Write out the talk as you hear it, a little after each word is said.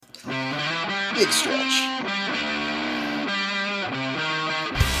big stretch.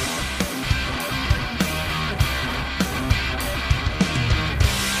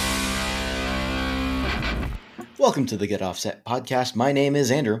 Welcome to the Get Offset podcast. My name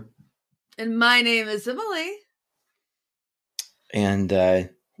is Andrew. And my name is Emily. And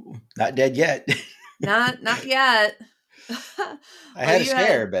not dead yet. Not yet. I had a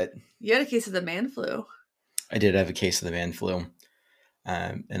scare, but... You had a case of the man flu. I did have a case of the man flu.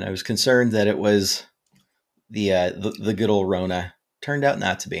 And I was concerned that it was the good old Rona. Turned out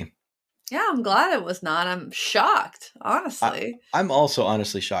not to be. Yeah, I'm glad it was not. I'm shocked, honestly. I'm also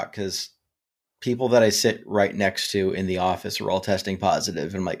honestly shocked because people that I sit right next to in the office are all testing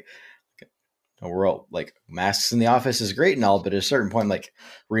positive. And I'm like, we're all like, masks in the office is great and all, but at a certain point, I'm like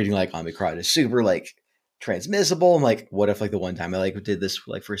reading like Omicron is super like transmissible. I'm like, what if like the one time I like did this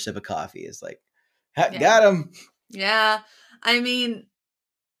like for a sip of coffee is like, got him. Yeah. I mean,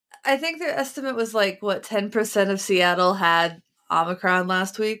 I think the estimate was like, what, 10% of Seattle had Omicron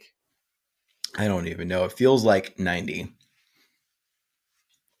last week? I don't even know. It feels like 90.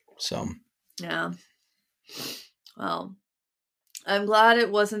 So. Yeah. Well, I'm glad it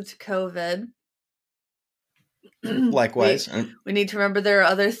wasn't COVID. Likewise. We need to remember there are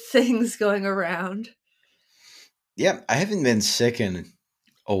other things going around. Yeah, I haven't been sick in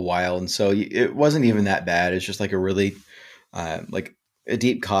a while, and so it wasn't even that bad. It's just like a really, like a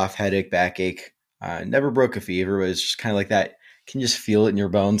deep cough, headache, backache. Never broke a fever. It was just kind of like that. Can you just feel it in your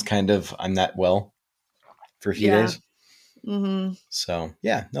bones? Kind of. I'm not well for a few days. Mm-hmm. So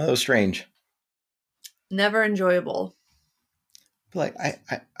yeah, no, that was strange. Never enjoyable. But like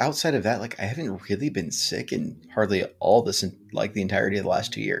I outside of that, like I haven't really been sick in hardly all this in like the entirety of the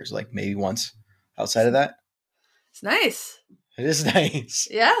last 2 years. Like maybe once outside of that. It's nice. It is nice.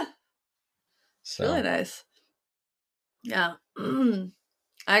 Yeah. So. Really nice. Yeah.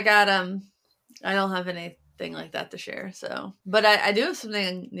 I got I don't have anything like that to share, so but I do have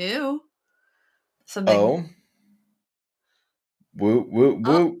something new. Something. Oh. Woo woo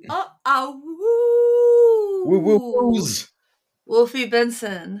woo. Woo. Woo woo woos. Wolfie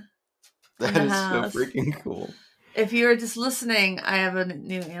Benson. That is so freaking cool. If you're just listening, I have a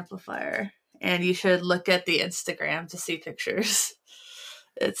new amplifier, and you should look at the Instagram to see pictures.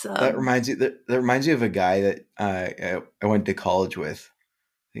 It's that reminds you of a guy that I went to college with.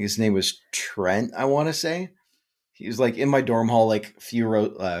 I think his name was Trent. I want to say he was like in my dorm hall, like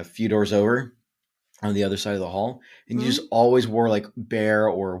few doors over on the other side of the hall, and he just always wore like bear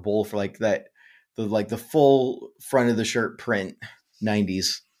or wolf or like that, the full front of the shirt print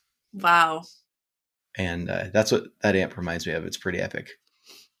 90s. Wow. And that's what that amp reminds me of. It's pretty epic.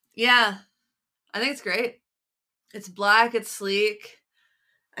 Yeah, I think it's great. It's black. It's sleek.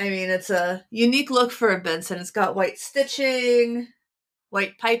 I mean, it's a unique look for a Benson. It's got white stitching,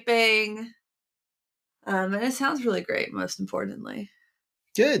 white piping, and it sounds really great, most importantly.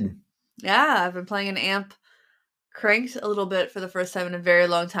 Good. Yeah, I've been playing an amp cranked a little bit for the first time in a very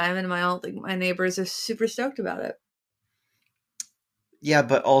long time, and I don't think my neighbors are super stoked about it. Yeah,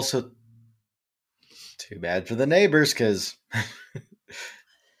 but also too bad for the neighbors, because...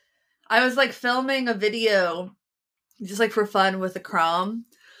 I was like filming a video just like for fun with the Chrome.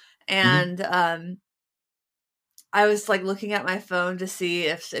 And I was like looking at my phone to see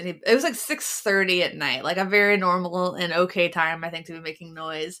if it was like 6:30 at night, like a very normal and okay time, I think, to be making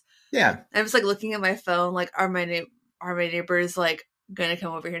noise. Yeah. I was like looking at my phone, like, are my neighbors like gonna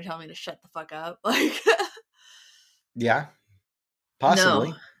come over here and tell me to shut the fuck up? Like, yeah,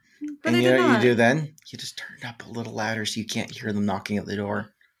 possibly. No, but and you know what you do then? You just turn it up a little louder so you can't hear them knocking at the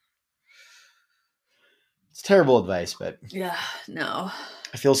door. It's terrible advice, but yeah, no.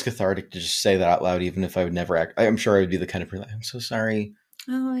 It feels cathartic to just say that out loud, even if I would never act. I'm sure I would be the kind of person. I'm so sorry.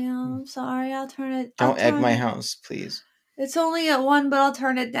 Oh yeah, I'm sorry. I'll turn it. Don't egg my house, please. It's only at 1, but I'll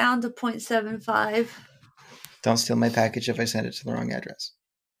turn it down to 0.75. Don't steal my package if I send it to the wrong address.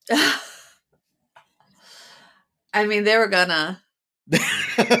 I mean, they were gonna.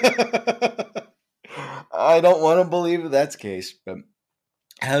 I don't want to believe that's the case, but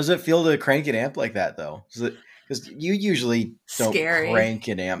how does it feel to crank an amp like that, though? Because you usually don't crank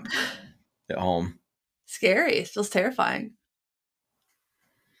an amp at home. Scary. It feels terrifying.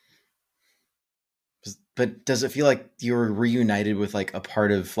 But does it feel like you were reunited with like a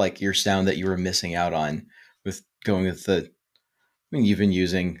part of like your sound that you were missing out on with going with the... I mean, you've been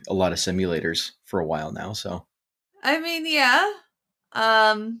using a lot of simulators for a while now, so. I mean, yeah.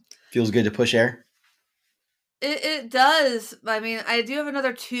 Feels good to push air? It does. I mean, I do have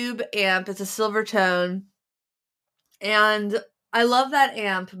another tube amp. It's a Silvertone. And I love that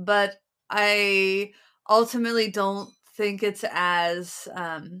amp, but I ultimately don't think it's as...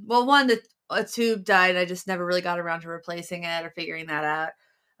 well, one, a tube died. I just never really got around to replacing it or figuring that out.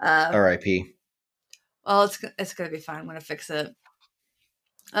 R.I.P. Well, it's gonna be fine. I'm gonna fix it.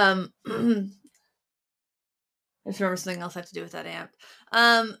 I just remember something else I have to do with that amp.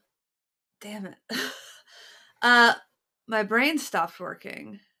 Damn it. uh, my brain stopped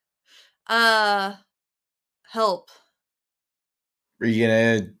working. Help. Are you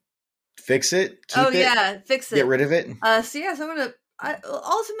gonna fix it? Oh Keep it? yeah, fix Get it. rid of it? So yes, I'm gonna.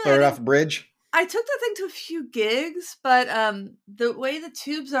 Ultimately, Throw it off a bridge? I took the thing to a few gigs, but the way the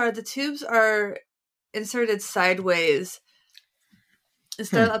tubes are inserted sideways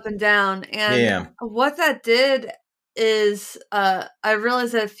instead of up and down, and Yeah. what that did is I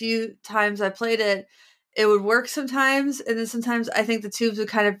realized that a few times I played it, it would work sometimes, and then sometimes I think the tubes would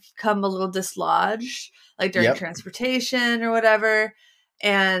kind of come a little dislodged, like during Yep. transportation or whatever,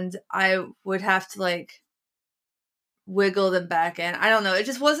 and I would have to like wiggle them back in. I don't know. It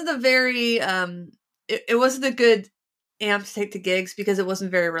just wasn't a very it wasn't a good amp to take to gigs because it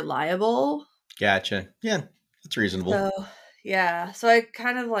wasn't very reliable. Gotcha. Yeah, that's reasonable. So yeah. So I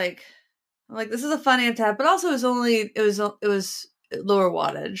kind of like I'm like, this is a fun amp to have, but also it was lower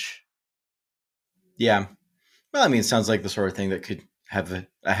wattage. Yeah. Well, I mean, it sounds like the sort of thing that could have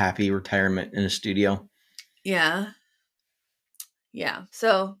a happy retirement in a studio. Yeah. Yeah.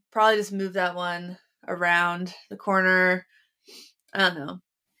 So probably just move that one around the corner. I don't know.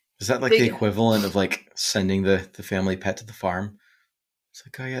 Is that like the equivalent of like sending the family pet to the farm? It's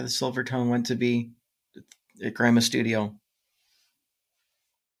like, oh yeah, the Silvertone went to be at Grandma's studio.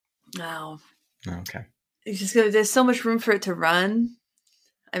 No. Okay. It's just there's so much room for it to run.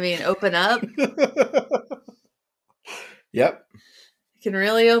 I mean, open up. Yep. It can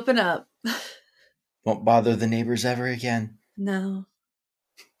really open up. Won't bother the neighbors ever again. No.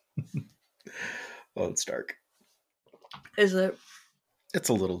 Oh, it's dark. Is it? It's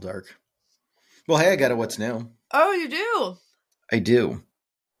a little dark. Well, hey, I got a what's new. Oh, you do? I do.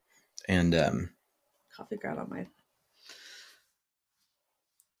 And Coffee ground on my.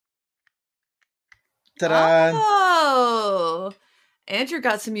 ta-da! Oh, Andrew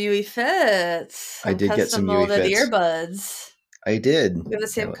got some UE fits. Some I did get some UE custom-molded fits. earbuds. I did. We have the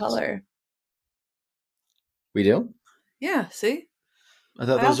same color. We do? Yeah, see? I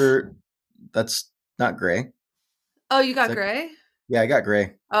thought that's not gray. Oh, you got gray? Yeah, I got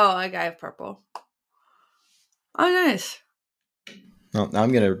gray. Oh, I have purple. Oh, nice. Well, now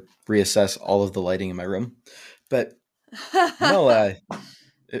I'm going to reassess all of the lighting in my room. But, no,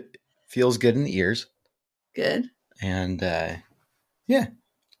 it feels good in the ears. Good. And, yeah.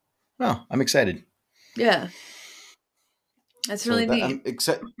 Well, I'm excited. Yeah. That's really neat.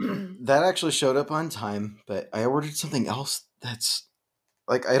 That actually showed up on time, but I ordered something else that's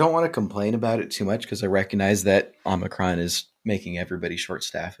like, I don't want to complain about it too much because I recognize that Omicron is making everybody short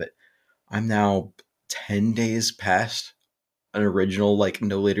staffed, but I'm now 10 days past an original, like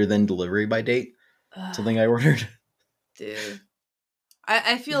no later than delivery by date. Something I ordered. Dude.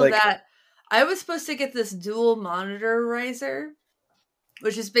 I feel like, that I was supposed to get this dual monitor riser,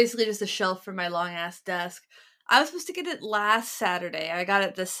 which is basically just a shelf for my long ass desk. I was supposed to get it last Saturday. I got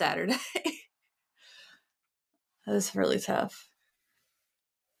it this Saturday. That was really tough.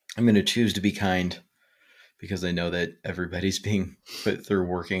 I'm going to choose to be kind because I know that everybody's being put through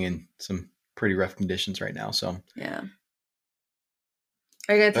working in some pretty rough conditions right now. So, yeah.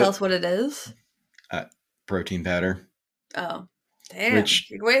 Are you going to tell us what it is? Protein powder. Oh, damn.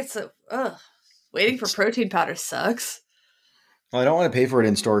 Waiting for protein powder sucks. Well, I don't want to pay for it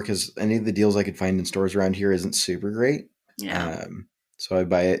in store because any of the deals I could find in stores around here isn't super great. Yeah. So I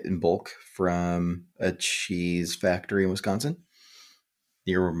buy it in bulk from a cheese factory in Wisconsin,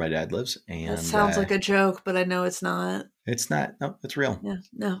 near where my dad lives. And that sounds like a joke, but I know it's not. It's not. No, it's real. Yeah,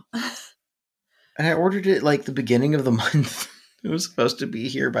 no. And I ordered it like the beginning of the month. It was supposed to be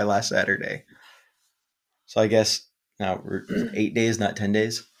here by last Saturday. So I guess now we're 8 days, not 10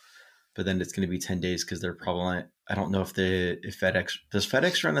 days. But then it's going to be 10 days because they're probably, I don't know if FedEx, does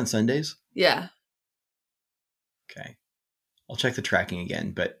FedEx run on Sundays? Yeah. Okay. I'll check the tracking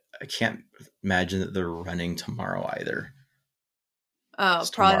again, but I can't imagine that they're running tomorrow either. Oh,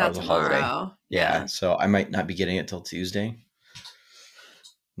 probably not tomorrow. Yeah. So I might not be getting it till Tuesday.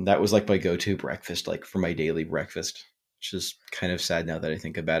 And that was like my go-to breakfast, like for my daily breakfast, which is kind of sad now that I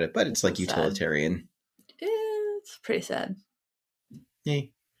think about it, but it's like utilitarian. It's pretty sad. Yeah.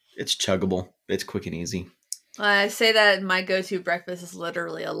 It's chuggable. It's quick and easy. I say that my go-to breakfast is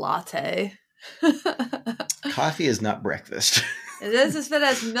literally a latte. Coffee is not breakfast. It is if it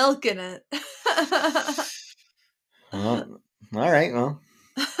has milk in it. Well, all right. Well,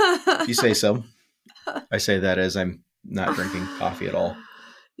 if you say so. I say that as I'm not drinking coffee at all.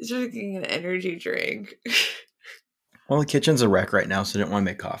 He's drinking an energy drink. Well, the kitchen's a wreck right now, so I didn't want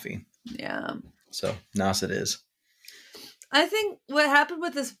to make coffee. Yeah. So, Nas it is. I think what happened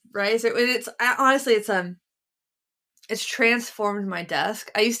with this riser, honestly, it's transformed my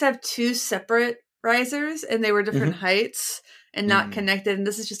desk. I used to have 2 separate risers, and they were different heights and not connected. And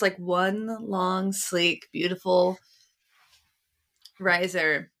this is just like one long, sleek, beautiful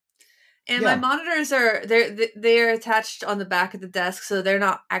riser. And my monitors they're attached on the back of the desk, so they're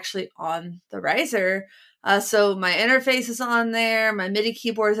not actually on the riser. So my interface is on there. My MIDI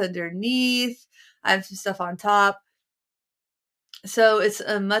keyboard is underneath. I have some stuff on top. So it's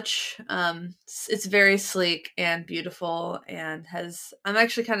it's very sleek and beautiful, and I'm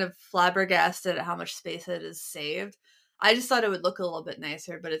actually kind of flabbergasted at how much space it has saved. I just thought it would look a little bit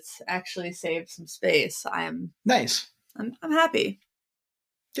nicer, but it's actually saved some space. Nice. I'm happy.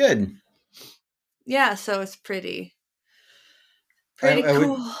 Good. Yeah, so it's pretty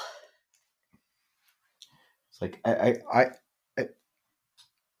cool. It's like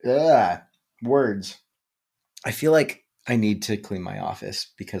words. I feel like I need to clean my office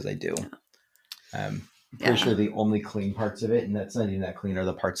because I do. I'm pretty sure the only clean parts of it, and that's not even that clean, are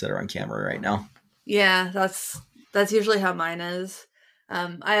the parts that are on camera right now. Yeah, that's usually how mine is.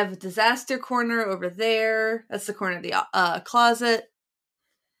 I have a disaster corner over there. That's the corner of the closet.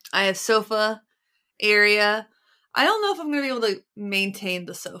 I have sofa area. I don't know if I'm going to be able to maintain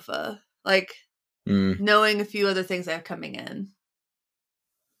the sofa, like knowing a few other things I have coming in.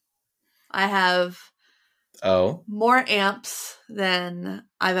 I have more amps than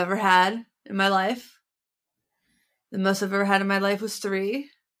I've ever had in my life. The most I've ever had in my life was 3,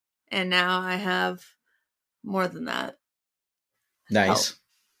 and now I have more than that. Nice.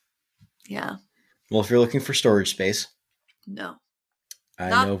 Yeah. Well, if you're looking for storage space, no.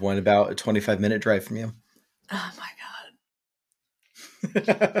 I know of one about a 25-minute drive from you. Oh my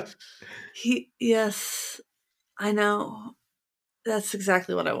God. Yes, I know. That's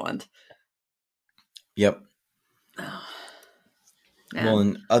exactly what I want. Yep. Oh, well,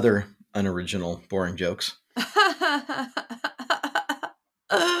 and other unoriginal, boring jokes.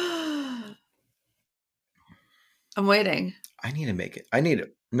 I'm waiting. I need to make it.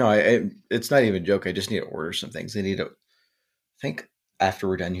 It's not even a joke. I just need to order some things. I think after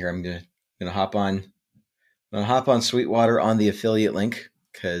we're done here, I'm gonna hop on Sweetwater on the affiliate link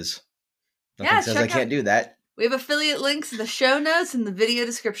because nothing says I can't do that. We have affiliate links in the show notes and the video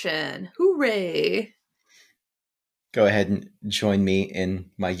description. Hooray! Go ahead and join me in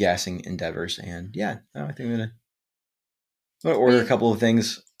my gassing endeavors. And I think I'm gonna order a couple of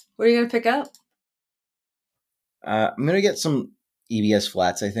things. What are you gonna pick up? I'm gonna get some EBS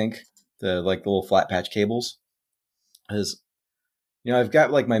flats. I think the little flat patch cables, because I've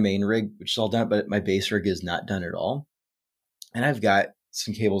got like my main rig, which is all done, but my base rig is not done at all. And I've got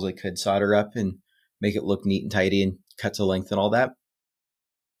some cables I could solder up and make it look neat and tidy and cut to length and all that.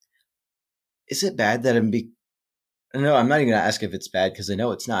 Is it bad that No, I'm not even going to ask if it's bad because I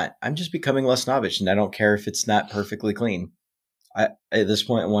know it's not. I'm just becoming less snobbish, and I don't care if it's not perfectly clean. At this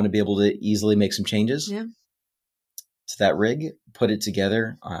point, I want to be able to easily make some changes to that rig, put it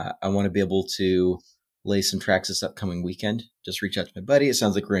together. I want to be able to lay some tracks this upcoming weekend. Just reach out to my buddy. It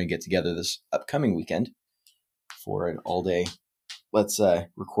sounds like we're going to get together this upcoming weekend for an all-day. Let's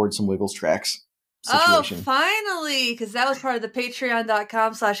record some Wiggles tracks situation. Oh, finally! Because that was part of the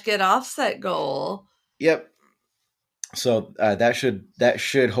patreon.com/getoffset goal. Yep. So that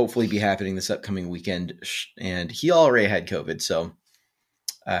should hopefully be happening this upcoming weekend. And he already had COVID, so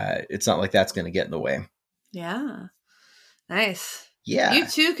it's not like that's going to get in the way. Yeah. Nice. Yeah. You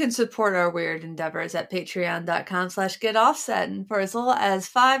too can support our weird endeavors at patreon.com/getoffset. And for as little as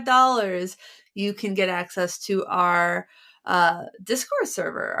 $5, you can get access to our Discord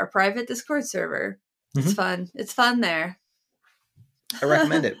server, our private Discord server. It's fun. It's fun there. I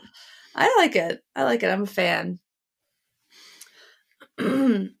recommend it. I like it. I'm a fan.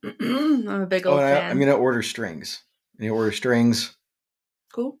 I'm a big old fan. I'm going to order strings. I need to order strings.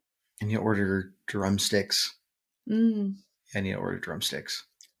 Cool. I need to order drumsticks. I need to order drumsticks.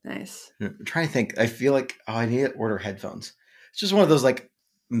 Nice. I'm trying to think. I feel like I need to order headphones. It's just one of those like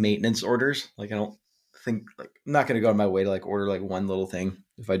maintenance orders. Like I don't think I'm not going to go on my way to order one little thing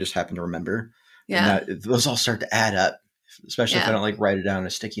if I just happen to remember. Yeah. Those all start to add up, especially if I don't write it down in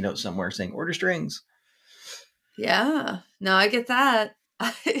a sticky note somewhere saying order strings. Yeah. No, I get that.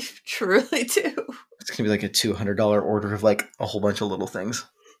 I truly do. It's going to be like a $200 order of a whole bunch of little things.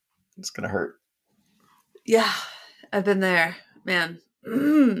 It's going to hurt. Yeah. I've been there, man.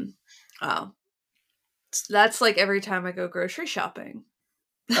 Wow. That's like every time I go grocery shopping.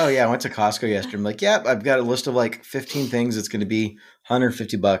 Oh yeah, I went to Costco yesterday. I'm like, yep, I've got a list of like 15 things. It's going to be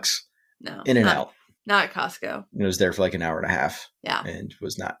 $150 No, in and out. not at Costco. And it was there for like an hour and a half, Yeah, and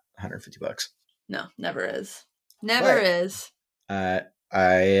was not $150. no, never is. Never But is. uh,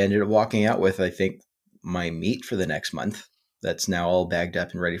 I ended up walking out with, I think, my meat for the next month. That's now all bagged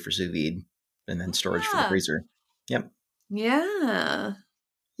up and ready for sous vide, and then Oh, storage for the yeah. freezer. Yep. Yeah.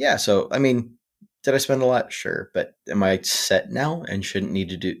 Yeah. So I mean, did I spend a lot? Sure, but am I set now and shouldn't need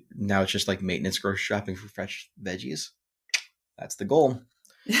to do now? It's just like maintenance grocery shopping for fresh veggies. That's the goal.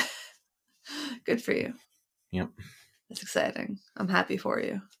 Good for you. Yep. That's exciting. I'm happy for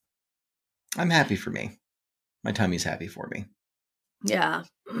you. I'm happy for me. My tummy's happy for me. Yeah.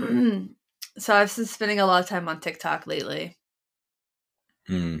 So I've been spending a lot of time on TikTok lately.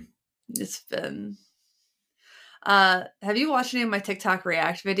 Hmm. It's been have you watched any of my TikTok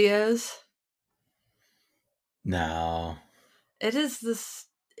React videos? No. It is this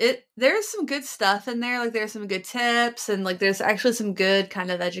it there's some good stuff in there. Like there's some good tips and like there's actually some good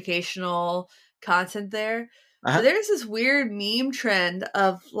kind of educational content there. But Uh-huh. there's this weird meme trend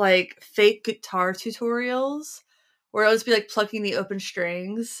of like fake guitar tutorials where it'll just be like plucking the open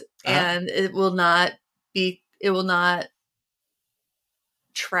strings Uh-huh. and it will not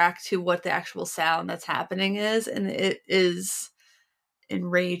track to what the actual sound that's happening is, and it is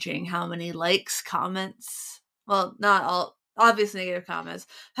enraging how many likes, comments, well, not all obvious negative comments,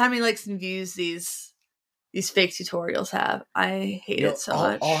 how many likes and views these fake tutorials have. I hate it so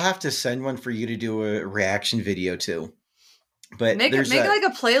I'll much. have to send one for you to do a reaction video to. But Make it there's make a like a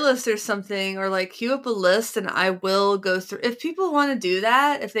playlist or something, or like queue up a list, and I will go through. If people want to do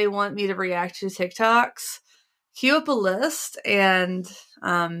that, if they want me to react to TikToks, queue up a list, and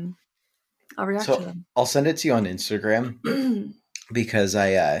I'll react to so I'll send it to you on Instagram them. because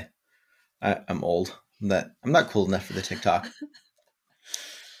I'm old. I'm not cool enough for the TikTok.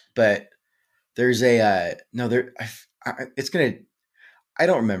 But there's a no there it's gonna I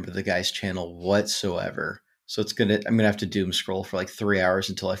don't remember the guy's channel whatsoever. So I'm gonna have to doom scroll for like 3 hours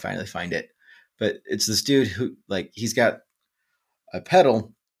until I finally find it. But it's this dude who like he's got a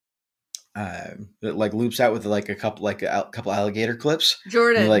pedal that like loops out with like a couple alligator clips, and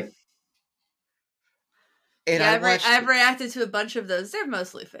Jordan. like and Yeah, I watched. I've reacted to a bunch of those. They're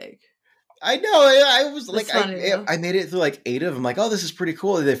mostly fake. I know. I was like, It's funny though. I made it through like 8 of them. Like, oh, this is pretty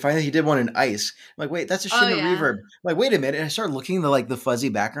cool. And then finally, he did one in ice. I'm like, wait, that's a Oh shimmer yeah. reverb. I'm like, wait a minute. And I started looking at the like the fuzzy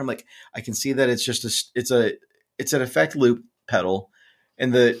background. Like, I can see that it's just it's an effect loop pedal,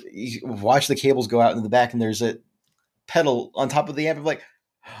 and you watch the cables go out in the back, and there's a pedal on top of the amp. I'm like,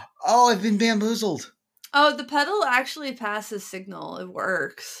 oh, I've been bamboozled. Oh, the pedal actually passes signal. It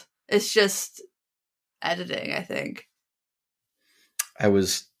works. It's just editing, I think. I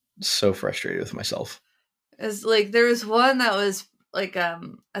was so frustrated with myself. It's like there was one that was like I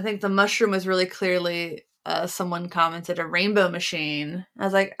think the mushroom was really clearly someone commented a rainbow machine. I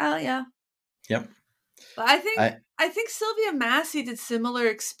was like, oh yeah. Yep. But I I think Sylvia Massey did similar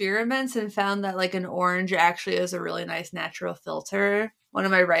experiments and found that like an orange actually is a really nice natural filter. One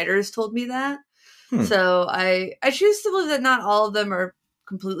of my writers told me that. hmm, So I choose to believe that not all of them are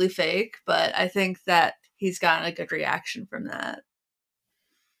completely fake, but I think that he's gotten a good reaction from that.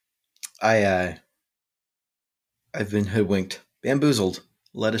 I I've been hoodwinked, bamboozled,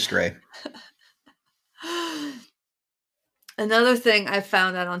 led astray. Another thing I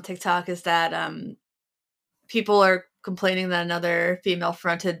found out on TikTok is that people are complaining that another female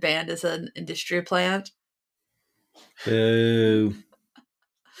fronted band is an industry plant. Boo.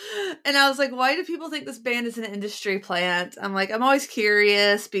 And I was like, why do people think this band is an industry plant? I'm like, I'm always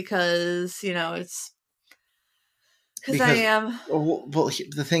curious because, it's because I Because am.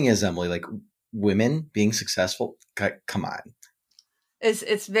 the thing is, Emily, like women being successful, come on,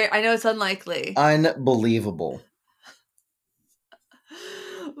 It's very, I know it's unlikely. unbelievable.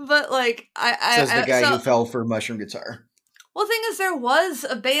 But like, Says the guy who so, fell for mushroom guitar. well, the thing is, there was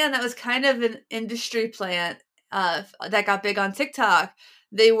a band that was kind of an industry plant that got big on TikTok.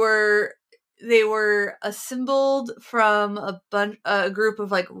 They were assembled from a group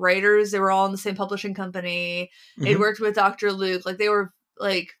of like writers. They were all in the same publishing company. They'd Mm-hmm. worked with Dr. Luke. Like they were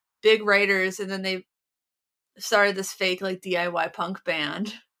like big writers, and then they started this fake like DIY punk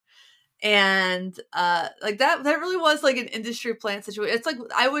band. And like that really was like an industry plant situation. It's like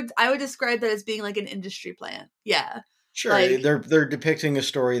I would describe that as being like an industry plant. Yeah. Sure, Like they're depicting a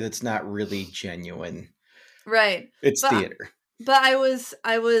story that's not really genuine. right. It's But theater. I was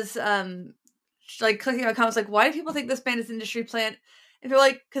like clicking on comments like, why do people think this band is an industry plant? And they're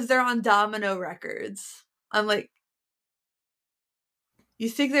like, because they're on Domino Records. I'm like, you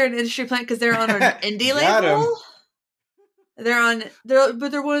think they're an industry plant because they're on an indie Got label? him.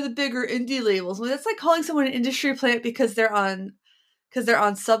 They're one of the bigger indie labels. Like, that's like calling someone an industry plant because they're on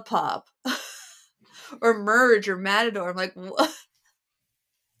Sub Pop or Merge or Matador. I'm like, what?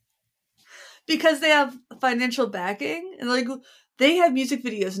 Because they have financial backing and like they have music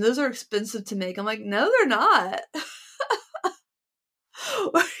videos and those are expensive to make. I'm like, no, they're not.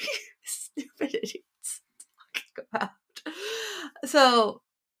 What are you stupid idiots talking about? So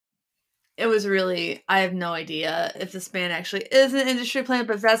it was really, I have no idea if this band actually is an industry plant,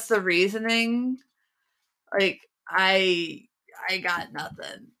 but if that's the reasoning, like I got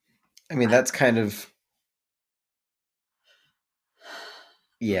nothing. I mean, that's kind of,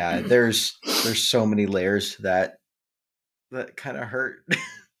 yeah, there's so many layers to that kind of hurt.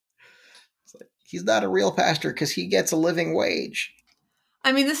 It's like, he's not a real pastor because he gets a living wage.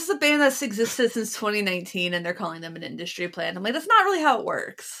 I mean, this is a band that's existed since 2019 and they're calling them an industry plant. I'm like, that's not really how it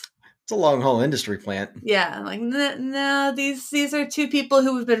works. It's a long haul industry plant. Yeah, I'm like, no, these are two people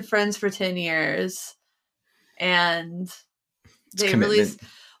who have been friends for 10 years. And they released.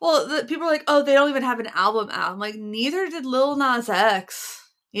 Well, people are like, oh, they don't even have an album out. I'm like, neither did Lil Nas X.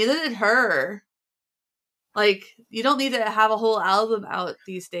 Neither did her. Like, you don't need to have a whole album out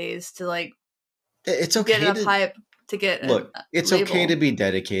these days to like. It's okay get enough hype to get. Look, it's label. Okay to be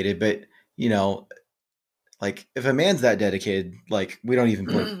dedicated, but you know, like if a man's that dedicated, like we don't even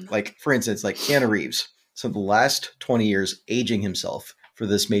put, like for instance, like Keanu Reeves. So the last 20 years aging himself for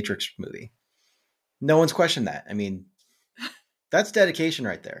this Matrix movie. No one's questioned that. I mean, that's dedication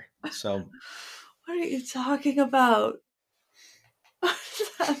right there. So what are you talking about? What is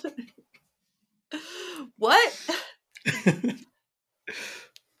happening? What?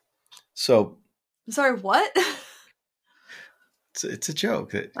 So I'm sorry, what? It's a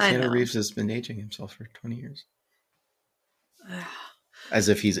joke that Keanu Reeves has been aging himself for 20 years. As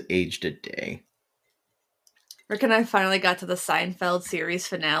if he's aged a day. Rick and I finally got to the Seinfeld series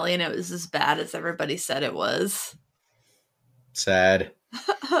finale and it was as bad as everybody said it was. Sad.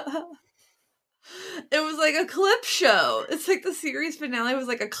 It was like a clip show. It's like the series finale was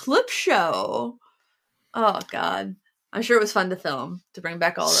like a clip show. Oh, God. I'm sure it was fun to film, to bring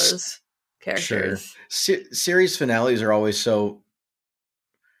back all those characters. Sure. Series finales are always so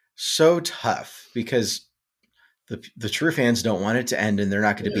tough because the true fans don't want it to end and they're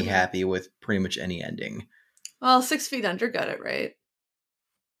not going to be happy with pretty much any ending. Well, 6 Feet Under got it right.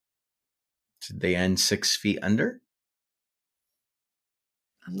 Did they end 6 Feet Under?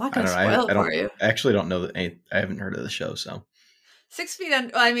 I'm not going to spoil it for you. I actually don't know that. I haven't heard of the show, so. 6 Feet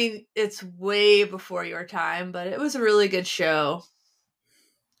Under, I mean, it's way before your time, but it was a really good show.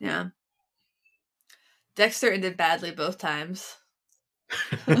 Yeah. Dexter ended badly both times.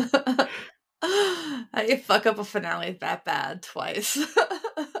 I fuck up a finale that bad twice.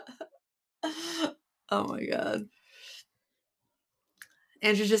 Oh my God.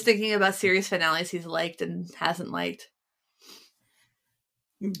 Andrew's just thinking about series finales he's liked and hasn't liked.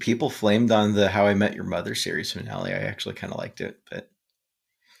 People flamed on the How I Met Your Mother series finale. I actually kind of liked it, but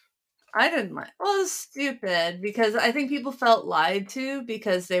I didn't mind. Well, it was stupid because I think people felt lied to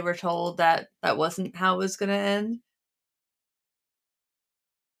because they were told that wasn't how it was going to end.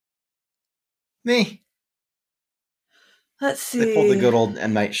 Me. Let's see. They pulled the good old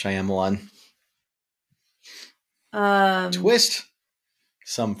M. Night Shyamalan. Twist.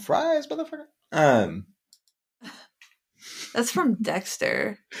 Some fries, motherfucker. That's from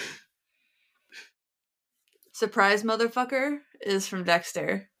Dexter. Surprise, motherfucker is from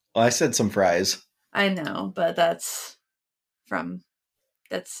Dexter. Well, I said some fries. I know, but that's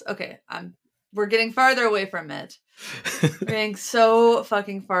okay. We're getting farther away from it. We're getting so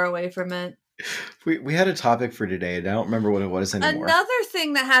fucking far away from it. We had a topic for today, and I don't remember what it was anymore. Another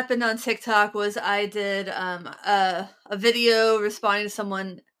thing that happened on TikTok was I did a video responding to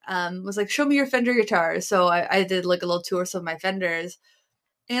someone was like, show me your Fender guitars. So I did like a little tour of some of my Fenders.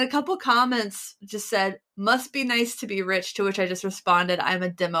 And a couple comments just said, must be nice to be rich, to which I just responded, I'm a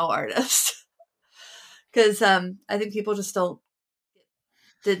demo artist. Because I think people just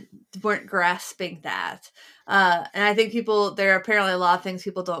weren't grasping that. And I think there are apparently a lot of things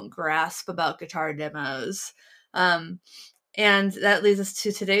people don't grasp about guitar demos. And that leads us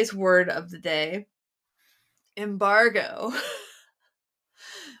to today's word of the day, embargo.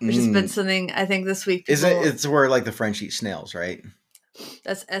 Which has been something I think this week. It's where like the French eat snails, right?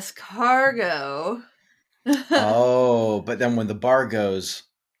 That's escargot. Oh, but then when the bar goes.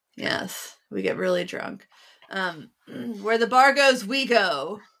 Yes, we get really drunk. Where the bar goes, we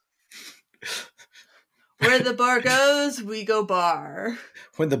go. Where the bar goes, we go bar.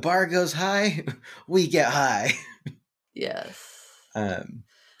 When the bar goes high, we get high. Yes.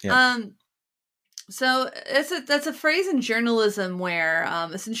 Yeah. So that's a phrase in journalism where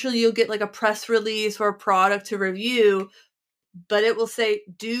essentially you'll get like a press release or a product to review, but it will say,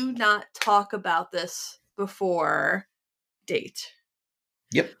 "Do not talk about this before date."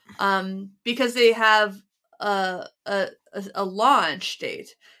 Yep. Because they have a launch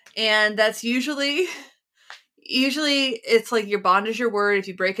date, and that's usually it's like your bond is your word. If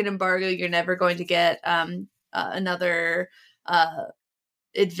you break an embargo, you're never going to get another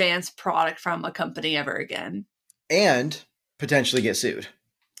advanced product from a company ever again. And potentially get sued.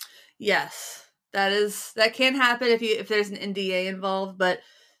 Yes, that can happen if there's an NDA involved, but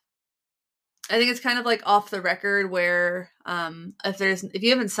I think it's kind of like off the record where if you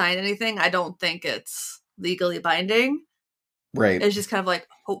haven't signed anything, I don't think it's legally binding. Right. It's just kind of like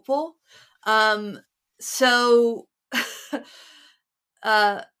hopeful. So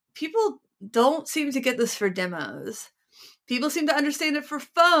uh people don't seem to get this for demos. People seem to understand it for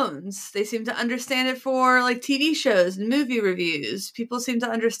phones. They seem to understand it for like TV shows and movie reviews. People seem to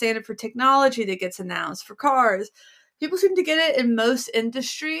understand it for technology that gets announced for cars. People seem to get it in most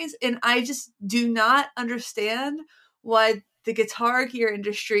industries, and I just do not understand why the guitar gear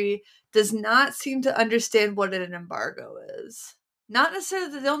industry does not seem to understand what an embargo is. Not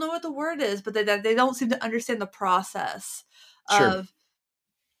necessarily that they don't know what the word is, but that they don't seem to understand the process Sure. of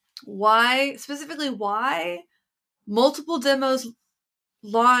why multiple demos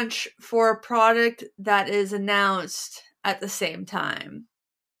launch for a product that is announced at the same time.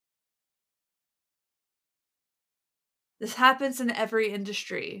 This happens in every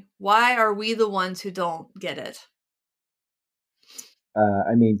industry. Why are we the ones who don't get it?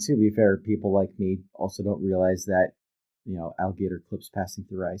 I mean, to be fair, people like me also don't realize that, alligator clips passing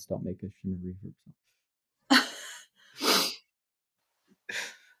through ice don't make a shimmer reverb.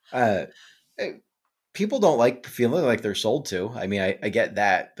 Uh, eh, People don't like feeling like they're sold to. I mean, I get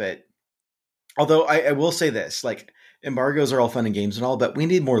that, but although I will say this, like embargoes are all fun and games and all, but we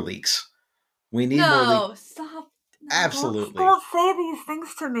need more leaks. We need more leaks. No, stop. No, Absolutely. don't say these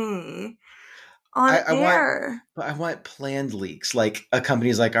things to me on I want air. But I want planned leaks. Like a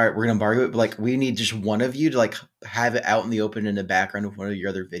company's like, all right, we're gonna embargo it, but like we need just one of you to like have it out in the open in the background of one of your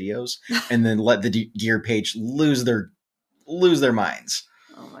other videos, and then let the gear page lose their minds.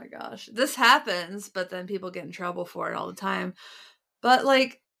 Oh my gosh. This happens, but then people get in trouble for it all the time. But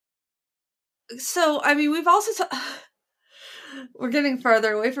like, so I mean, we've also we're getting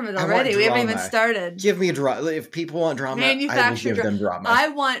farther away from it I want already. We haven't even drama. started. Give me a drama. If people want drama, I will Manufactured give drama. them drama. I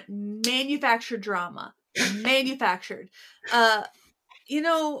want manufactured drama. Manufactured. The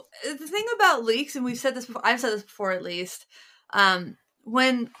thing about leaks, and we've said this before, I've said this before at least,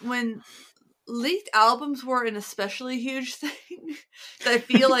 when leaked albums were an especially huge thing, I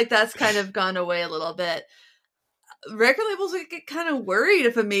feel like that's kind of gone away a little bit. Record labels would get kind of worried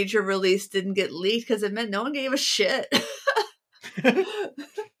if a major release didn't get leaked because it meant no one gave a shit.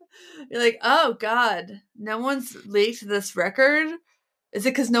 You're like, oh god, no one's leaked this record? Is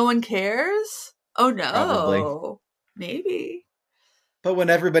it because no one cares? Oh Probably. no. Maybe. But when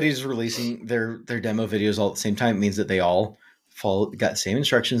everybody's releasing their demo videos all at the same time, it means that they all got the same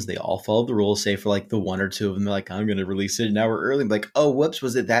instructions. They all followed the rules, save for like the one or two of them. They're like, I'm going to release it an hour early. I'm like, oh, whoops,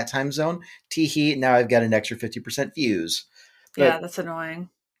 was it that time zone? Tee now I've got an extra 50% views. Yeah, But that's annoying.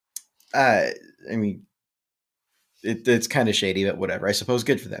 I mean, it's kind of shady, but whatever. I suppose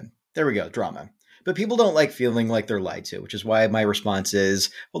good for them. There we go, drama. But people don't like feeling like they're lied to, which is why my response is,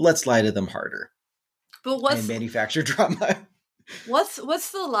 well, let's lie to them harder But and manufacture drama. what's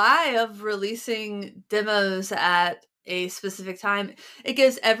the lie of releasing demos at a specific time? It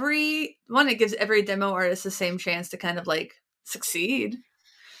gives every demo artist the same chance to kind of like succeed.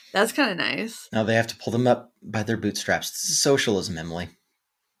 That's kind of nice. Now they have to pull them up by their bootstraps. This is socialism, Emily.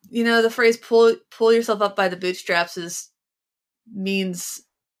 The phrase pull yourself up by the bootstraps means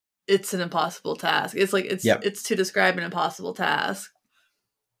it's an impossible task. It's like Yep. it's to describe an impossible task.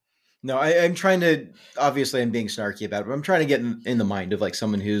 No, I'm trying to. Obviously, I'm being snarky about it, but I'm trying to get in the mind of like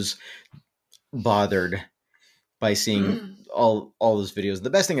someone who's bothered by seeing all those videos. The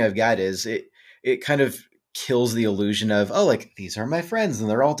best thing I've got is it kind of kills the illusion of, oh, like these are my friends and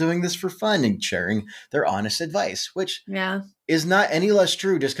they're all doing this for fun and sharing their honest advice, which Yeah. is not any less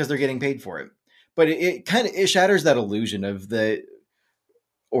true just because they're getting paid for it. But it kind of shatters that illusion of the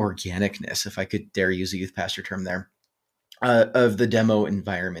organicness, if I could dare use a youth pastor term there, of the demo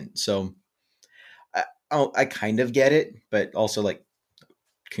environment. So I kind of get it, but also like,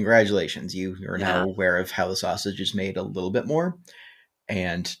 congratulations, you are now aware of how the sausage is made a little bit more.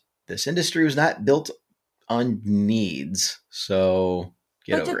 And this industry was not built on needs, so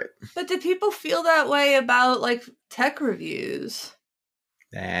get over it. But did people feel that way about like tech reviews?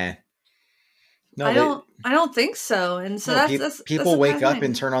 Nah. No, they I don't think so. And so no that's people the kind wake of up and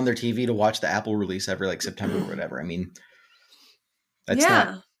thing. turn on their TV to watch the Apple release every like September or whatever. I mean, that's not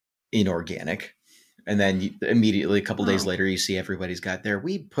Yeah. inorganic. And then immediately a couple days Oh. later, you see everybody's got their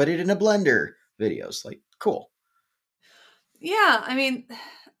 "we put it in a blender" videos. Like, cool. Yeah, I mean,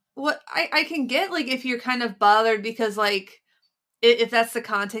 what I can get like if you're kind of bothered because like if that's the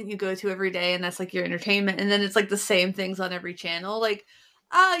content you go to every day and that's like your entertainment and then it's like the same things on every channel, like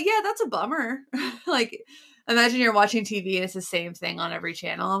yeah, that's a bummer. Like imagine you're watching TV and it's the same thing on every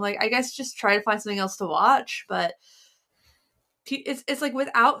channel. I'm like, I guess just try to find something else to watch, but it's like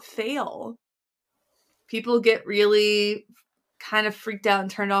without fail, people get really kind of freaked out and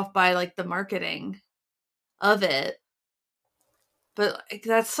turned off by like the marketing of it. But like,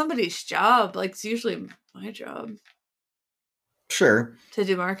 that's somebody's job. Like it's usually my job Sure. to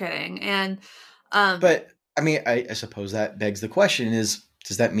do marketing. And um But I mean, I suppose that begs the question is,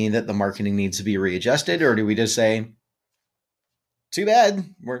 does that mean that the marketing needs to be readjusted, or do we just say, too bad,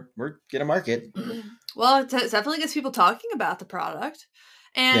 we're gonna market? well, it definitely gets people talking about the product.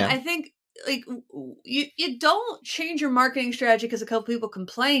 And Yeah. I think like you don't change your marketing strategy because a couple people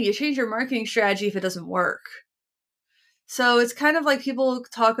complain. You change your marketing strategy if it doesn't work. So it's kind of like people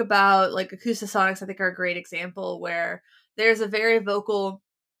talk about like Acoustasonics, I think are a great example where there's a very vocal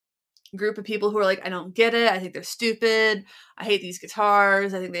group of people who are like, I don't get it. I think they're stupid. I hate these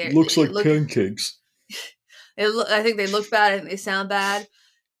guitars. I think Looks they like look, pancakes. I think they look bad. I think they sound bad.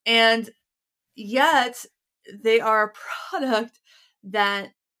 And yet they are a product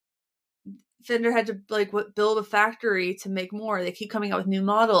that Fender had to like build a factory to make more. They keep coming out with new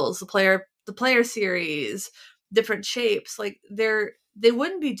models, the player series, different shapes. Like they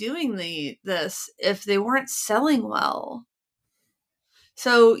wouldn't be doing this if they weren't selling well.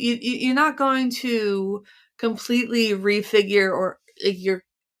 So you're not going to completely refigure or like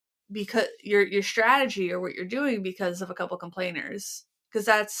because your strategy or what you're doing because of a couple complainers, because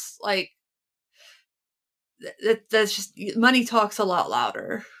that's like that's just money talks a lot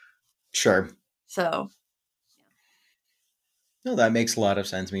louder. Sure. So No, that makes a lot of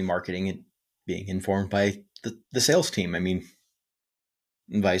sense. I mean, marketing and being informed by the sales team. I mean,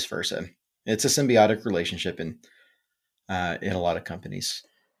 and vice versa. It's a symbiotic relationship in a lot of companies.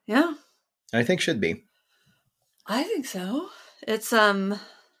 yeah, And I think should be. I think so. It's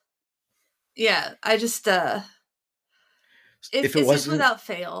yeah, I just If it it's just wasn't, without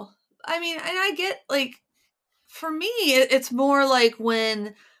fail. I mean, and I get like for me, it's more like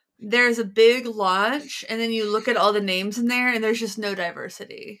when there's a big launch and then you look at all the names in there and there's just no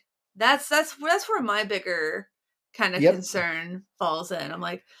diversity. That's where my bigger kind of yep. concern falls in. I'm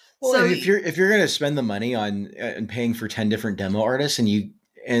like, Well, so and if you're going to spend the money on and paying for 10 different demo artists and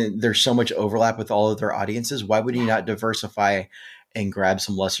there's so much overlap with all of their audiences, why would you yeah, not diversify and grab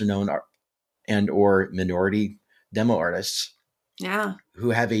some lesser known and or minority demo artists yeah, who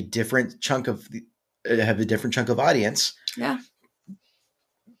have a different chunk of have a different chunk of audience? yeah.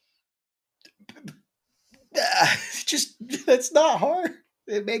 Just that's not hard.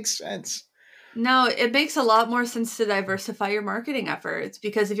 It makes sense. No, it makes a lot more sense to diversify your marketing efforts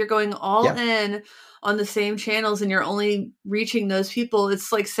because if you're going all Yeah. in on the same channels and you're only reaching those people,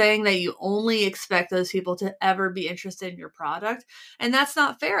 it's like saying that you only expect those people to ever be interested in your product. And that's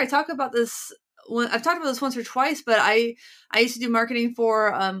not fair. I've talked about this once or twice, but I used to do marketing for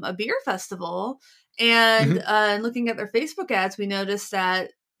a beer festival, and Hmm. looking at their Facebook ads, we noticed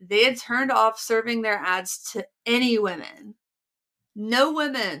that they had turned off serving their ads to any women. No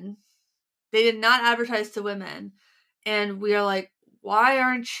women, they did not advertise to women. And we are like, why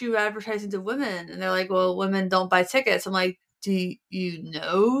aren't you advertising to women? And they're like, well, women don't buy tickets. I'm like, do you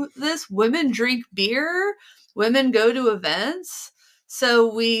know this? Women drink beer. Women go to events.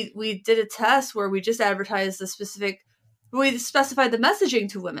 So we did a test where we just advertised we specified the messaging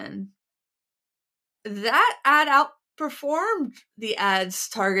to women. That ad outperformed the ads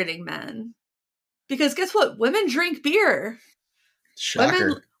targeting men. Because guess what? Women drink beer. women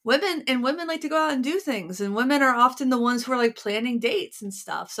Shocker. women like to go out and do things, and women are often the ones who are like planning dates and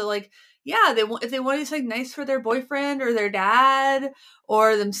stuff. So like, yeah, they want, if they want to do something nice for their boyfriend or their dad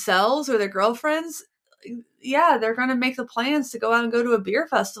or themselves or their girlfriends, yeah, they're going to make the plans to go out and go to a beer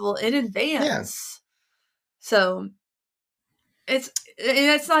festival in Yeah. advance. So it's, and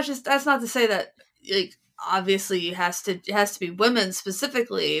it's not just, that's not to say that like obviously it has to be women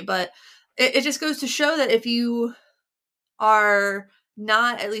specifically, but it just goes to show that if you are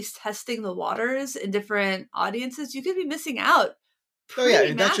not at least testing the waters in different audiences, you could be missing out Oh yeah,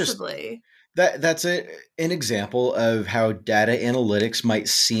 pretty and that's just massively. that's an example of how data analytics might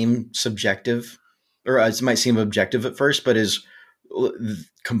seem subjective or it might seem objective at first, but is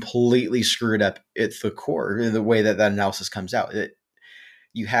completely screwed up at the core, the way that analysis comes out.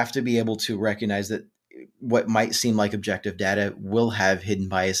 You have to be able to recognize that what might seem like objective data will have hidden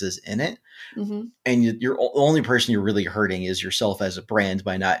biases in it. Mm-hmm. And you're the only person you're really hurting is yourself as a brand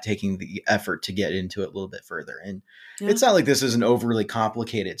by not taking the effort to get into it a little bit further. And it's not like this is an overly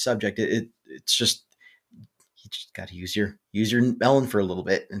complicated subject. It's just, you just got to use your melon for a little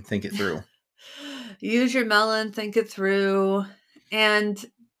bit and think it through. Use your melon, think it through, and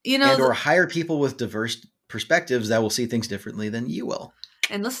or hire people with diverse perspectives that will see things differently than you will,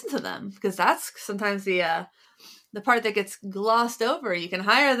 and listen to them, because that's sometimes the part that gets glossed over. You can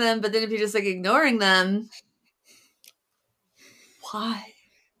hire them, but then if you're just like ignoring them, why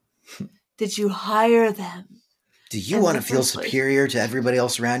did you hire them? Do you want to feel superior to everybody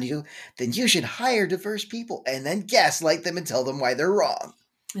else around you? Then you should hire diverse people and then gaslight them and tell them why they're wrong.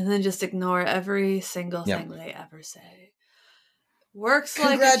 And then just ignore every single thing they ever say. Works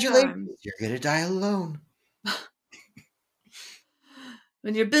like a charm. Congratulations, you're going to die alone.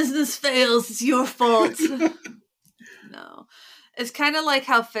 When your business fails, it's your fault. No. It's kind of like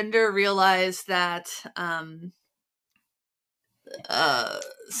how Fender realized that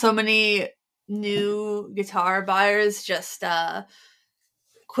so many new guitar buyers just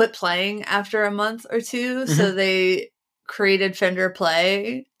quit playing after a month or two. Mm-hmm. So they created Fender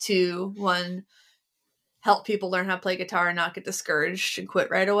Play to, one, help people learn how to play guitar and not get discouraged and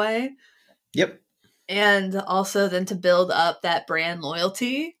quit right away. Yep. And also then to build up that brand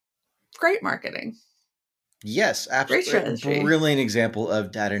loyalty. Great marketing. Yes, absolutely. Brilliant example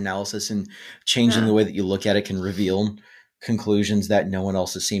of data analysis, and changing the way that you look at it can reveal conclusions that no one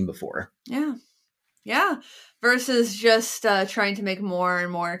else has seen before. Yeah. Yeah. Versus just trying to make more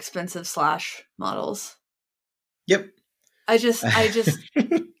and more expensive Slash models. Yep. I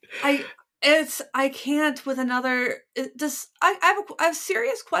can't with another. I have a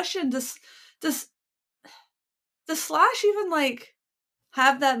serious question. Does Slash even like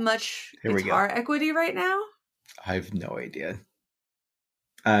have that much guitar equity right now? I have no idea.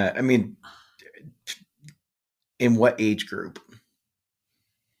 I mean, in what age group?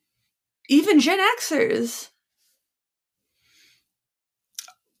 Even Gen Xers.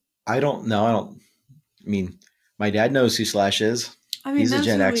 I don't know. I mean, my dad knows who Slash is. I mean, he's a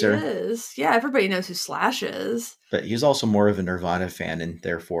Gen Xer. He is. Yeah, everybody knows who Slash is. But he's also more of a Nirvana fan, and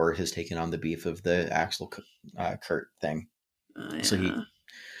therefore has taken on the beef of the Axl Kurt thing. Oh, yeah. So he,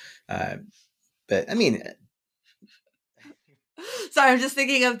 but I mean, sorry, I'm just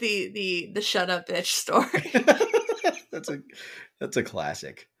thinking of the shut up bitch story. that's a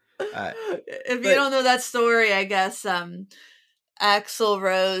classic. If you don't know that story, I guess Axl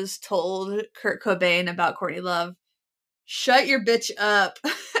Rose told Kurt Cobain about Courtney Love, "Shut your bitch up."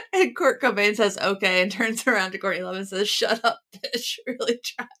 And Kurt Cobain says, "Okay," and turns around to Courtney Love and says, "Shut up, bitch." Really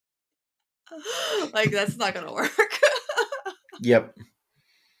try. Like, that's not going to work. Yep.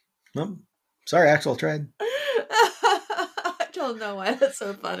 Well, sorry, Axl, tried. I don't know why that's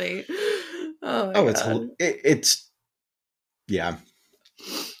so funny. Oh, my God. It's yeah.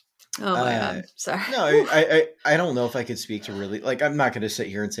 Oh my God. Sorry. No, I don't know if I could speak to really, like, I'm not going to sit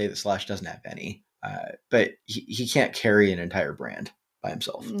here and say that Slash doesn't have any, but he can't carry an entire brand by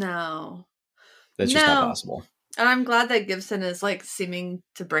himself. No. That's just not possible. And I'm glad that Gibson is like seeming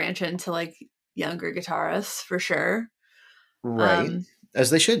to branch into like younger guitarists for sure. Right. As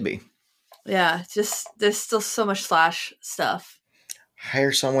they should be. Yeah. Just there's still so much Slash stuff.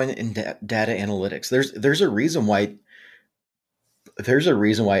 Hire someone in data analytics. There's a reason why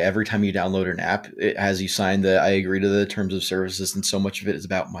every time you download an app, it has you sign I agree to the terms of services, and so much of it is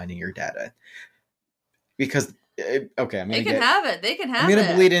about mining your data. Because they can have it. I'm going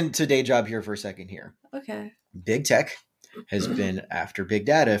to bleed into day job here for a second here. Okay. Big tech has been after big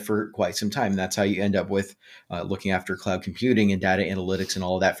data for quite some time. That's how you end up with looking after cloud computing and data analytics and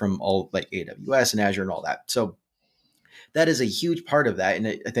all of that from all like AWS and Azure and all that. So that is a huge part of that.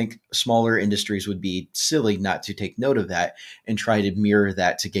 And I think smaller industries would be silly not to take note of that and try to mirror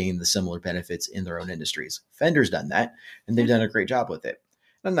that to gain the similar benefits in their own industries. Fender's done that, and they've done a great job with it.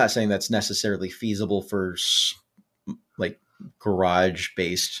 I'm not saying that's necessarily feasible for like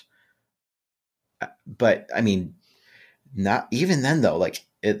garage-based, but I mean, not even then though, like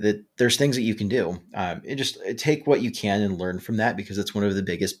there's things that you can do. Take what you can and learn from that, because it's one of the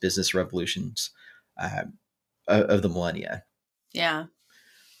biggest business revolutions of the millennia. Yeah.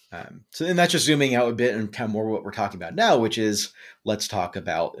 So then that's just zooming out a bit and kind of more what we're talking about now, which is let's talk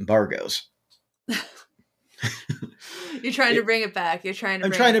about embargoes. You're trying to bring it back. I'm trying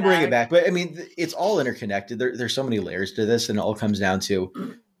to bring it back, but I mean, it's all interconnected. There's so many layers to this, and it all comes down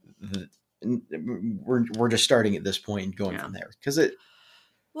to we're just starting at this point and going Yeah. from there because it.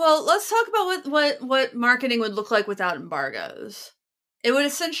 Well, let's talk about what marketing would look like without embargoes. It would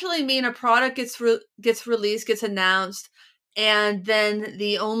essentially mean a product gets released, gets announced, and then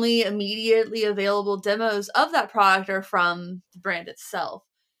the only immediately available demos of that product are from the brand itself.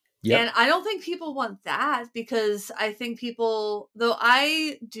 And Yep. I don't think people want that, because I think people, though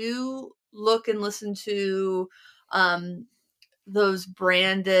I do look and listen to um, those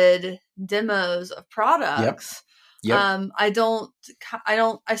branded demos of Yep. products, Yep.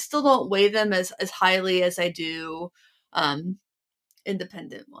 I still don't weigh them as highly as I do um,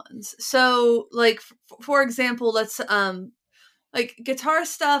 independent ones. So, like for example, let's like guitar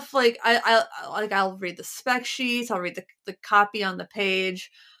stuff, like I'll read the spec sheets, I'll read the copy on the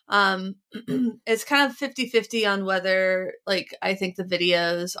page. It's kind of 50-50 on whether, like, I think the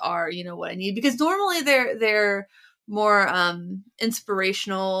videos are, what I need, because normally they're more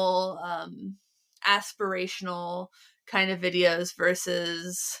inspirational, aspirational kind of videos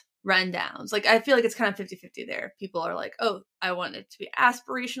versus rundowns. Like, I feel like it's kind of 50-50 there. People are like, oh, I want it to be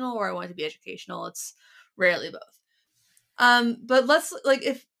aspirational or I want it to be educational. It's rarely both. But let's, like,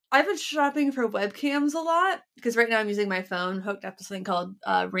 if I've been shopping for webcams a lot, because right now I'm using my phone hooked up to something called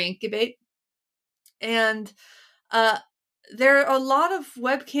Reincubate, and uh, there are a lot of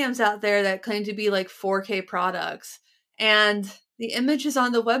webcams out there that claim to be like 4K products, and the images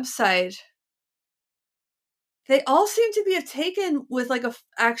on the website, they all seem to be taken with like a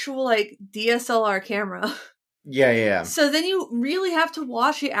actual like DSLR camera. Yeah. Yeah. So then you really have to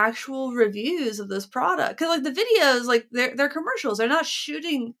watch the actual reviews of this product, because like the videos, like they're commercials. They're not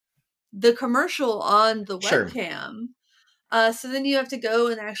shooting the commercial on the Sure. webcam. So then you have to go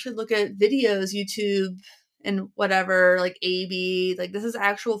and actually look at videos, YouTube and whatever, like AB, like this is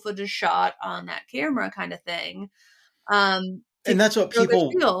actual footage shot on that camera kind of thing. To And that's what feel good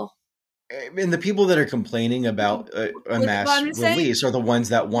people. feel. And the people that are complaining about a But mass I'm just saying, release are the ones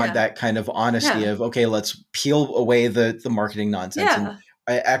that want yeah, that kind of honesty yeah, of, okay, let's peel away the marketing nonsense. And yeah,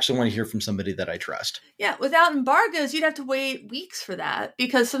 I actually want to hear from somebody that I trust. yeah. Without embargoes, you'd have to wait weeks for that,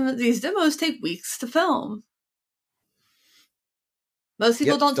 because some of these demos take weeks to film. Most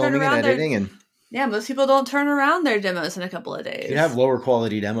people Yep. don't turn Filming and around their editing. And Yeah, most people don't turn around their demos in a couple of you can have days. lower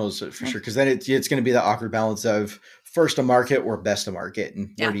quality demos for Yeah. sure. Because then it's going to be the awkward balance of first to market or best to market.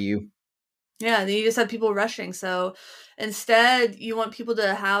 And where Yeah. do you? Yeah, then you just have people rushing. So instead, you want people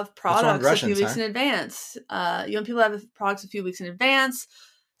to have What's wrong with products a few Russians, weeks huh? in advance. You want people to have products a few weeks in advance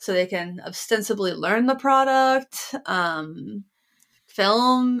so they can ostensibly learn the product,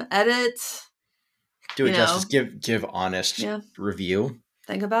 film, edit, Do it you justice. know, Give honest yeah, review.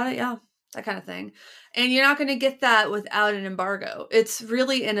 think about it. Yeah, that kind of thing. And you're not going to get that without an embargo. It's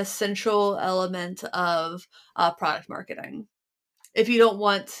really an essential element of product marketing if you don't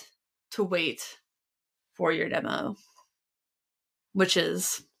want to wait for your demo, which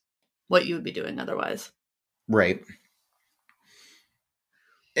is what you would be doing otherwise. Right.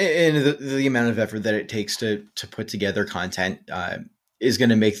 And the amount of effort that it takes to put together content is going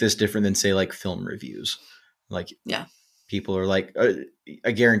to make this different than, say, like film reviews. Like, Yeah. people are like,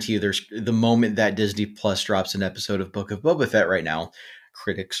 I guarantee you, there's the moment that Disney Plus drops an episode of Book of Boba Fett right now,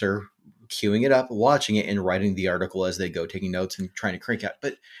 critics are queuing it up, watching it, and writing the article as they go, taking notes and trying to crank out.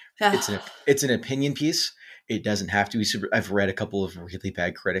 But Yeah. it's an opinion piece. It doesn't have to be super. I've read a couple of really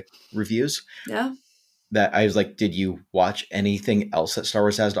bad critic reviews Yeah. that I was like, did you watch anything else that Star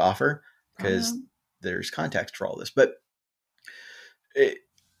Wars has to offer? Oh, yeah. Because there's context for all this. But it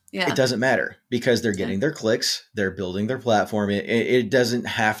Yeah. doesn't matter because they're Yeah. getting their clicks, they're building their platform. It doesn't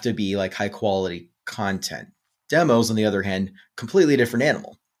have to be like high quality content. Demos, on the other hand, completely different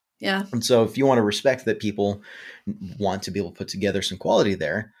animal. Yeah. And so if you want to respect that people want to be able to put together some quality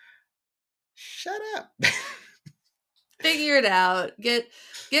there, shut up. Figure it out. Get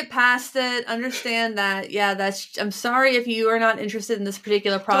past it. Understand that. Yeah, I'm sorry if you are not interested in this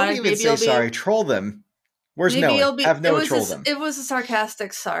particular Don't product. even Maybe say you'll be. sorry. Troll them. Where's Maybe Noah? you'll be. Have Noah troll them. It was a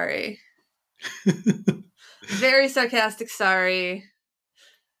sarcastic sorry. Very sarcastic sorry.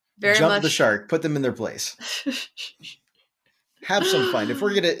 Very Jump much the shark. Put them in their place. Have some fun. If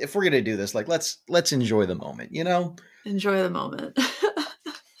we're gonna do this, like let's enjoy the moment. enjoy the moment.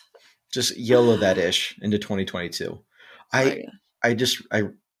 Just YOLO that ish into 2022. I I just I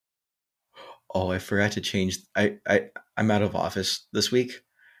I forgot to change. I'm out of office this week,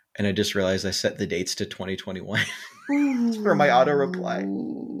 and I just realized I set the dates to 2021 for my auto reply.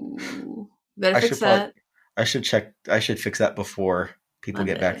 Better fix that. I should check. I should fix that before people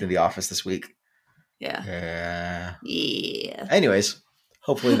get back to the office this week. Yeah. Yeah. Yeah. Anyways,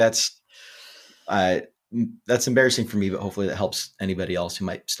 hopefully that's that's embarrassing for me, but hopefully that helps anybody else who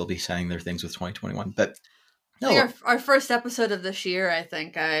might still be signing their things with 2021. But I think our first episode of this year, I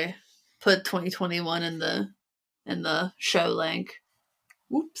think I put 2021 in the show link.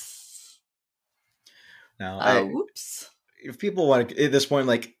 Whoops. Now, whoops. If people want to, at this point,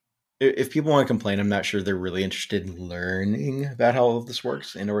 like, if people want to complain, I'm not sure they're really interested in learning about how all of this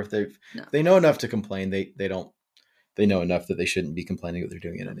works, and or if they know enough to complain, they know enough that they shouldn't be complaining that they're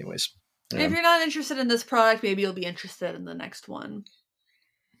doing it anyways. If you're not interested in this product, maybe you'll be interested in the next one.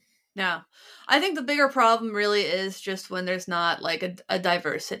 Now, I think the bigger problem really is just when there's not like a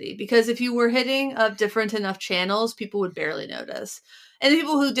diversity, because if you were hitting up different enough channels, people would barely notice. And the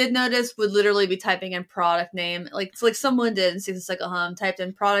people who did notice would literally be typing in product name. Like someone did in 60 Cycle Hum, typed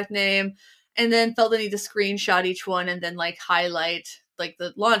in product name, and then felt the need to screenshot each one and then like highlight like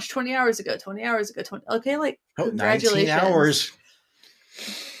the launch 20 hours ago. Okay, like congratulations. 19 hours.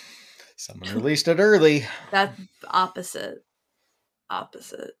 Someone released it early. That's opposite.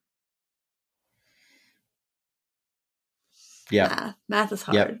 Yeah. Math is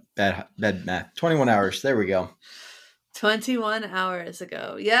hard. Yep. Bad math. 21 hours. There we go. 21 hours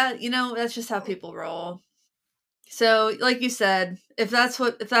ago. Yeah, that's just how people roll. So, like you said, if that's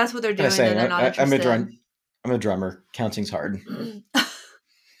what they're doing, then they're not interested. I'm a drummer. Counting's hard.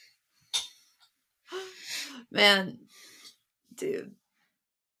 Man, dude.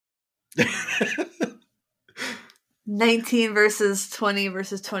 19 versus 20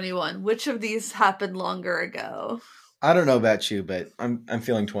 versus 21. Which of these happened longer ago? I don't know about you, but I'm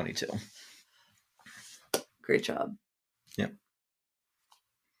feeling 22. Great job. Yep.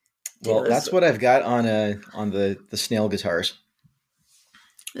 Well, that's what I've got on the snail guitars.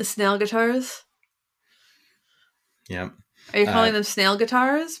 The snail guitars? Yeah. Are you calling them snail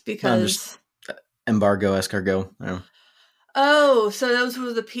guitars? Because Embargo, escargot. Oh, so those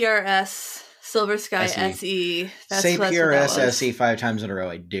were the PRS Silver Sky SE. Say PRS SE 5 times in a row.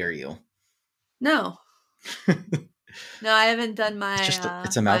 I dare you. No. No, I haven't done my.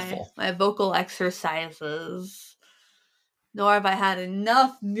 It's a mouthful. My vocal exercises. Nor have I had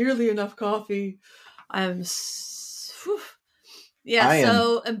nearly enough coffee. So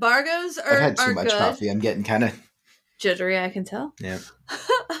embargoes are. I've had too much good. coffee. I'm getting kind of jittery. I can tell. Yeah.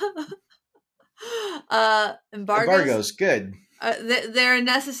 Embargoes good. They're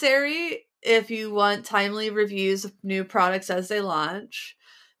necessary if you want timely reviews of new products as they launch.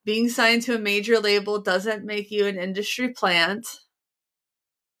 Being signed to a major label doesn't make you an industry plant.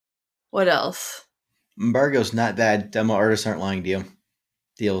 What else? Embargo's not bad. Demo artists aren't lying to you.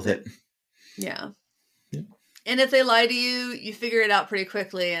 Deal with it. Yeah. Yep. And if they lie to you, you figure it out pretty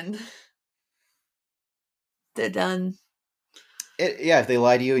quickly and they're done. If they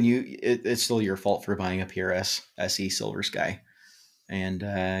lie to you and it's still your fault for buying a PRS SE Silver Sky. And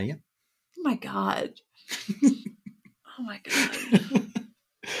yeah. Oh my God. Oh my God.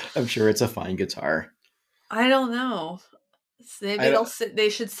 I'm sure it's a fine guitar. I don't know. Maybe they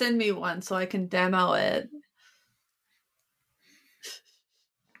should send me one so I can demo it.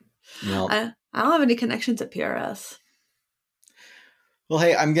 Well, I don't have any connections at PRS. Well,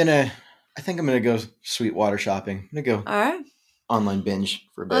 hey, I think I'm gonna go Sweetwater shopping. I'm gonna go. All right. Online binge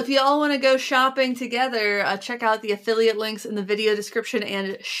for a bit. Well, if you all want to go shopping together, check out the affiliate links in the video description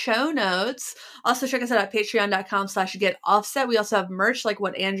and show notes. Also, check us out at patreon.com/getoffset. We also have merch like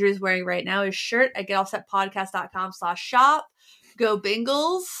what Andrew is wearing right now, his shirt at getoffsetpodcast.com/shop. Go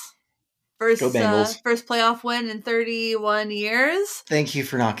Bengals. First playoff win in 31 years. Thank you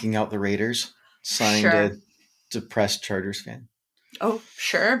for knocking out the Raiders. Signed a depressed Chargers fan. Oh,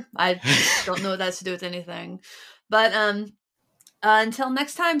 sure. I don't know what that has to do with anything. But until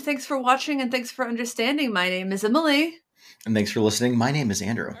next time, thanks for watching and thanks for understanding. My name is Emily. And thanks for listening. My name is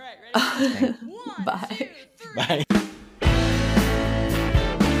Andrew. All right, ready? Bye. 1, 2, 3. Bye.